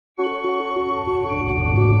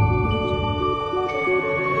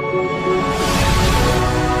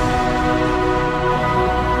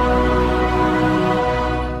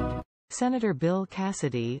Senator Bill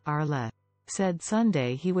Cassidy, RLE, said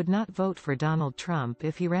Sunday he would not vote for Donald Trump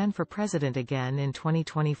if he ran for president again in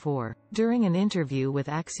 2024. During an interview with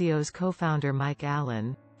Axios co-founder Mike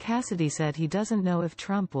Allen, Cassidy said he doesn't know if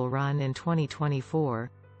Trump will run in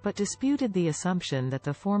 2024, but disputed the assumption that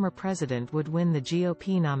the former president would win the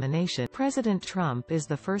GOP nomination. President Trump is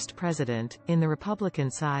the first president, in the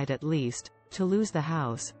Republican side at least, to lose the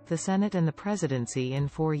House, the Senate and the presidency in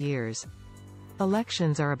 4 years.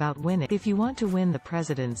 Elections are about winning. If you want to win the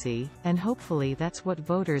presidency, and hopefully that's what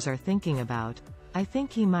voters are thinking about, I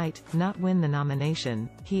think he might not win the nomination,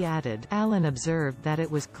 he added. Allen observed that it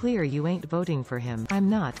was clear you ain't voting for him. I'm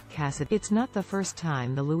not, Cassidy. It's not the first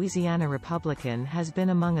time the Louisiana Republican has been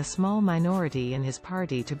among a small minority in his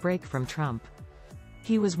party to break from Trump.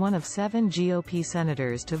 He was one of 7 GOP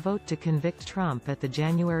senators to vote to convict Trump at the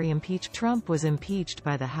January impeachment. Trump was impeached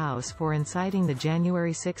by the House for inciting the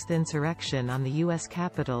January 6 insurrection on the U.S.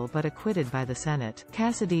 Capitol but acquitted by the Senate.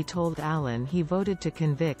 Cassidy told Allen he voted to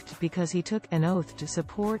convict because he took an oath to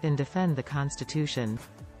support and defend the Constitution.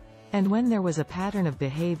 And when there was a pattern of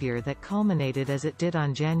behavior that culminated as it did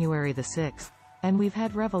on January the 6th, and we've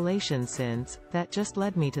had revelations since, that just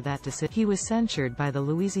led me to that decision. He was censured by the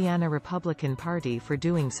Louisiana Republican Party for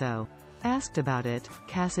doing so. Asked about it,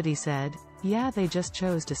 Cassidy said, "Yeah, they just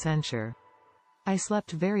chose to censure. I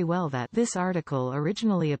slept very well that." This article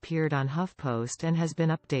originally appeared on HuffPost and has been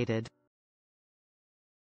updated.